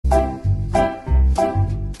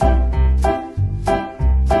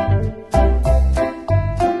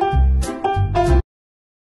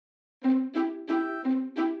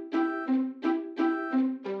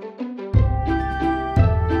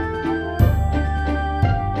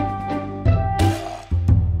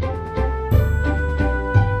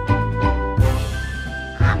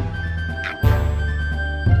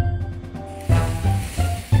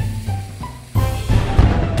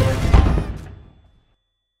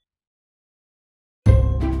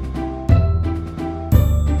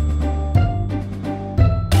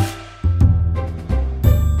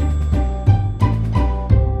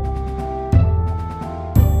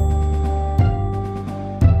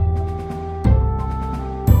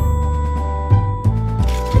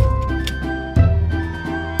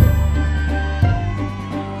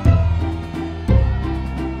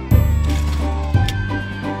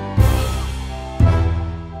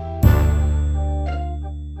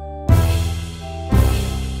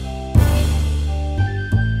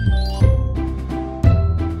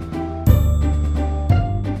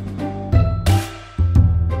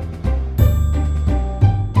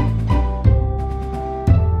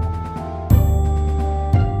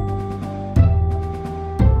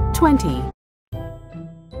20.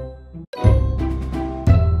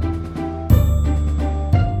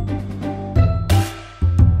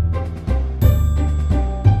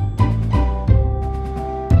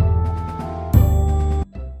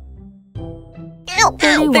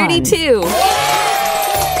 Ow, 32. 32.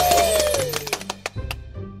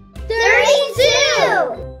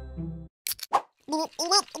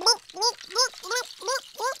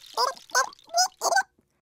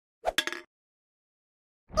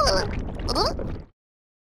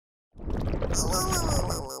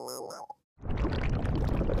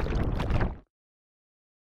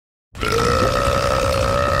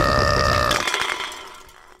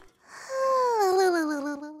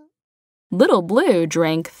 Little Blue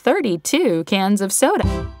drank 32 cans of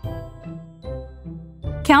soda.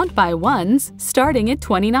 Count by ones, starting at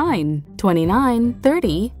 29. 29,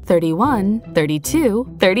 30, 31,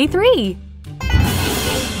 32, 33.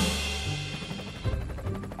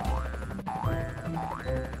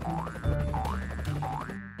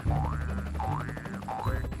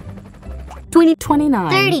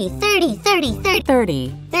 29, 30, 30, 30, 30,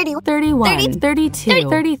 30, 30, 31, 30, 32,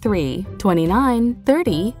 33, 29,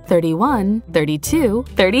 30, 31, 32,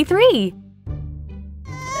 33.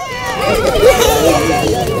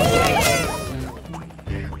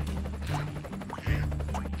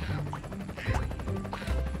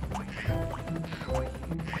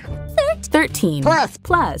 13 plus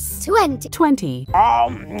 20.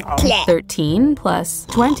 13 plus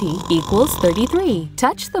 20 equals 33.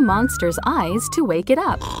 Touch the monster's eyes to wake it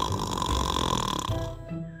up.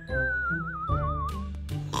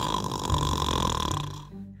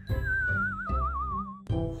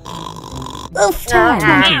 Oof.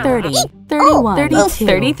 10, 30, 31, 32,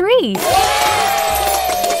 33. 33.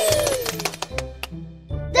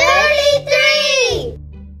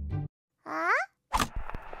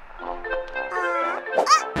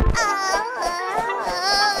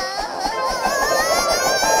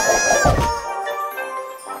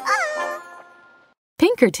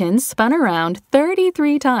 Pinkerton spun around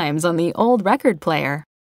 33 times on the old record player.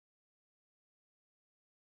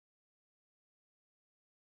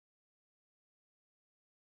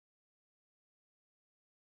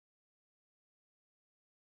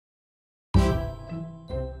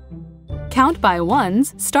 Count by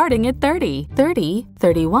ones, starting at 30. 30,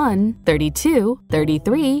 31, 32,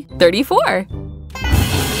 33, 34.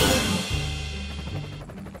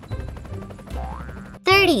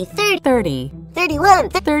 30, 30, 30, 31,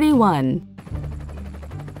 31,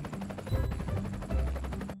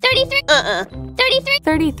 33,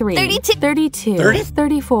 33, 33, 32, 32, 30,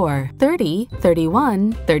 34, 30,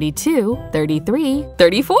 31, 32, 33,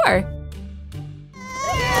 34.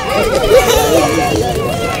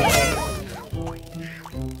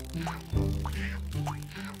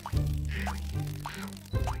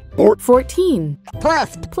 14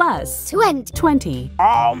 plus 20.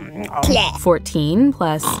 14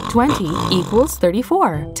 plus 20 equals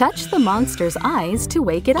 34. Touch the monster's eyes to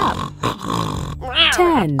wake it up.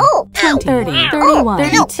 10, 20, 30, 31,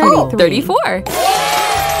 32, 34. 34.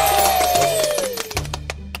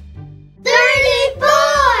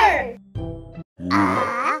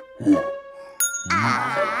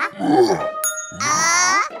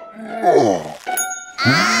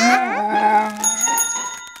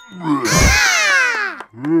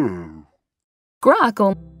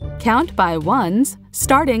 'Grockle. Count by ones,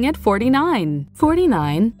 starting at 49.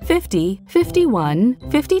 49, 50, 51,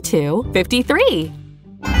 52, 53.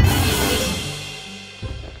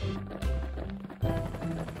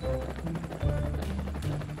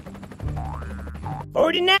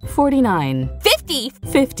 49, 50,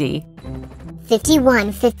 50,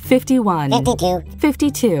 51, 51, 52,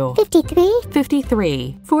 52, 53,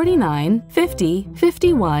 53, 49, 50,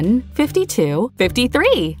 51, 52,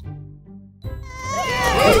 53.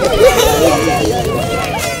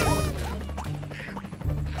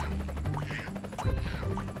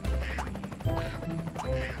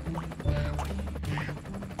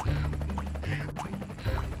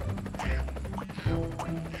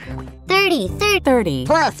 30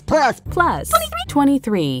 plus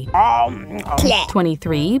 23.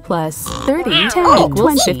 23 plus 30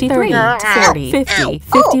 equals 53. 40, 50,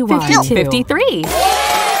 51, 53. 53.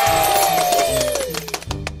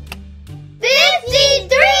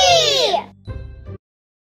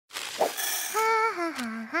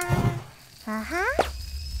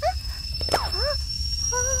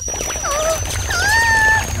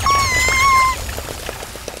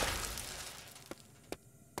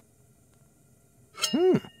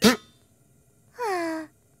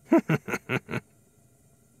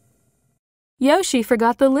 Yoshi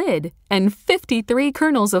forgot the lid, and 53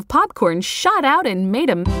 kernels of popcorn shot out and made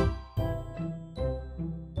him.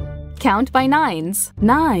 Count by nines.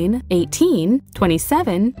 9, 18,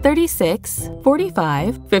 27, 36,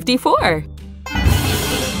 45, 54.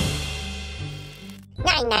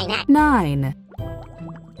 9.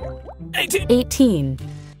 18.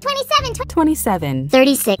 27.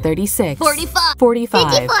 36.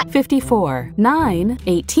 45. 54. 9,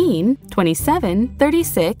 18, 27,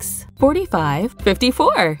 36, 45,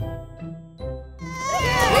 54.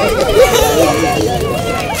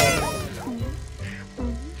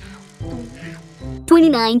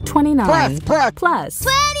 29. Plus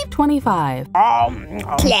 25.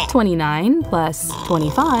 29 plus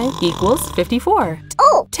 25 equals 54.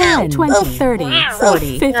 10, 20, 30,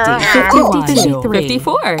 40, 50, 51, 53,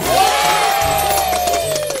 54. 54.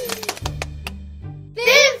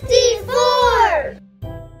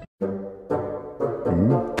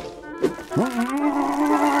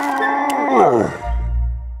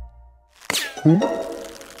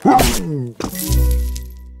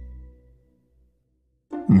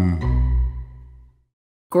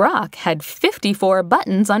 Grok had 54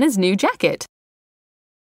 buttons on his new jacket.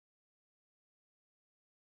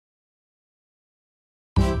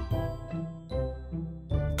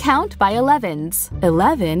 Count by 11s.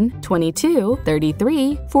 11, 22,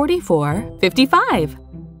 33, 44, 55.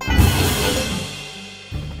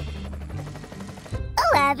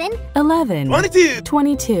 11,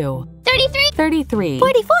 22, 33,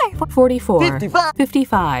 44,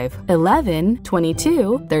 55. 11,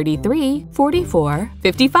 22, 33, 44,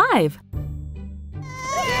 55.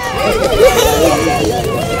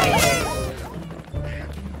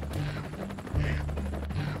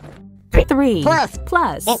 3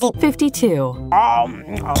 plus 52.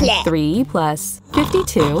 3 plus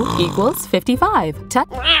 52 equals 55. 10,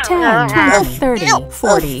 20, 30,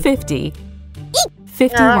 40, 50.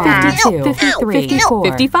 51, 52, 53, 54,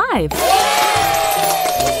 55.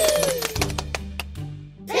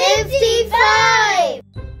 55.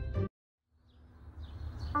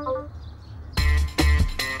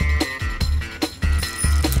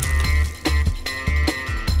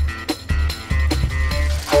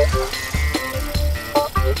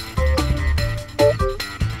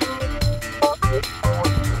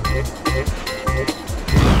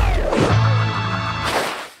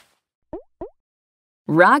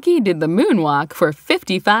 Rocky did the moonwalk for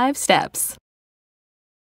 55 steps.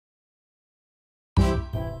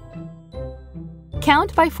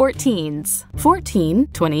 Count by 14s. 14,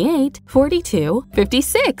 28, 42,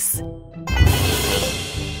 56.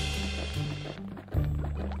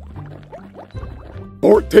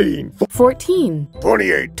 14,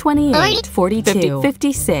 28, 42,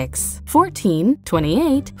 56. 14,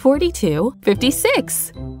 28, 42,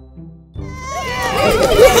 56.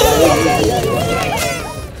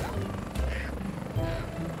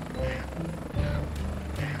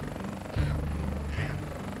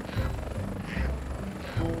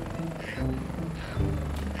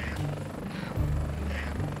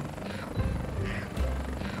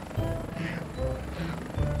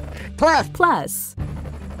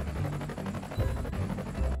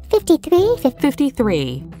 53.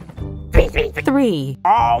 53. 3.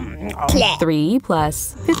 3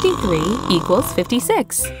 plus 53 equals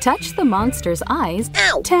 56. Touch the monster's eyes.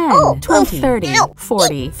 10, 20, 30,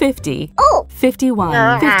 40, 50,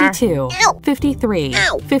 51, 52, 53,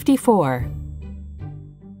 54,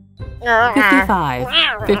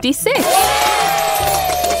 55, 56.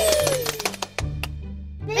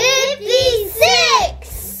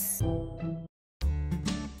 56.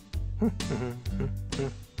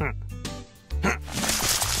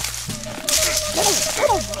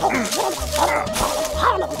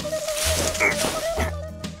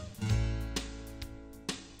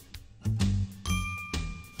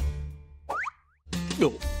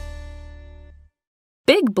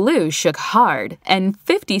 Big Blue shook hard, and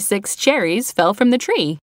 56 cherries fell from the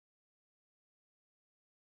tree.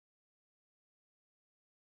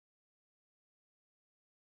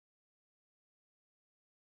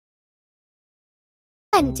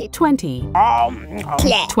 Twenty.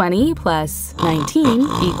 20 plus 19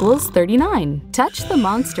 equals 39. Touch the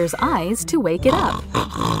monster's eyes to wake it up.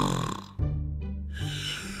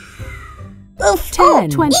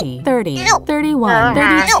 10, 20, 30, 31,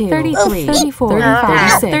 32, 33, 34,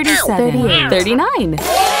 35, 36, 38, 39.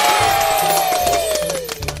 39.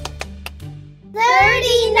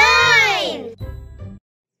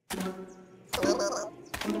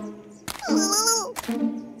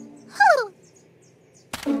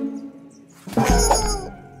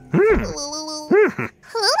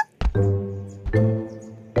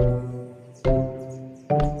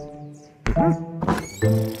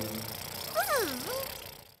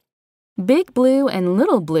 Big Blue and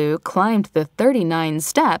Little Blue climbed the 39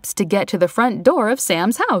 steps to get to the front door of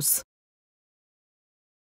Sam's house.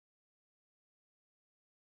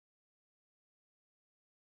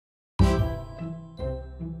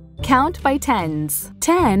 Count by tens.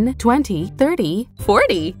 10, 20, 30,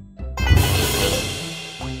 40.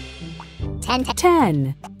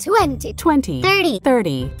 10, 20, 20, 30,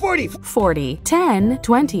 30, 40, 40. 10,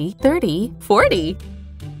 20, 30, 40.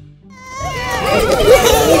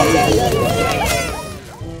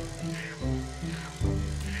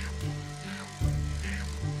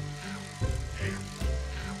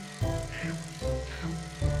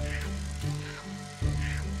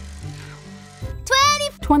 Twenty.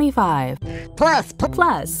 25 plus,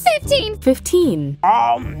 plus 15. 15.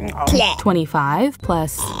 25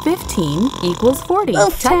 plus 15 equals 40.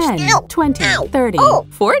 10, 20, 30,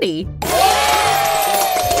 40.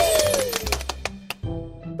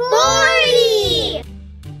 40.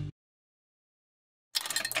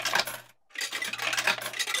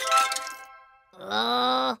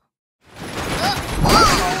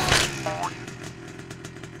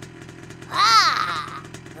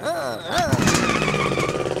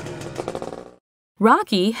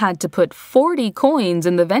 Rocky had to put 40 coins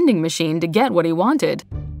in the vending machine to get what he wanted.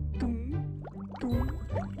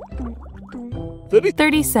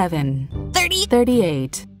 37, 30.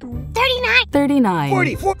 38, 39. 39,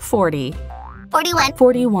 40, 40, 41.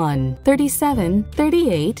 41, 37,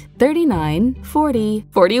 38, 39, 40,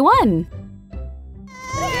 41.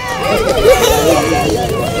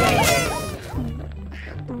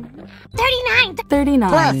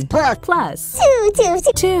 39 plus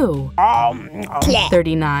 2.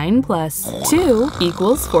 39 plus 2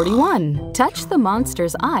 equals 41. Touch the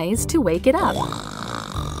monster's eyes to wake it up.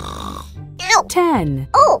 10,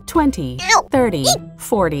 20, 30,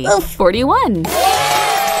 40, 41.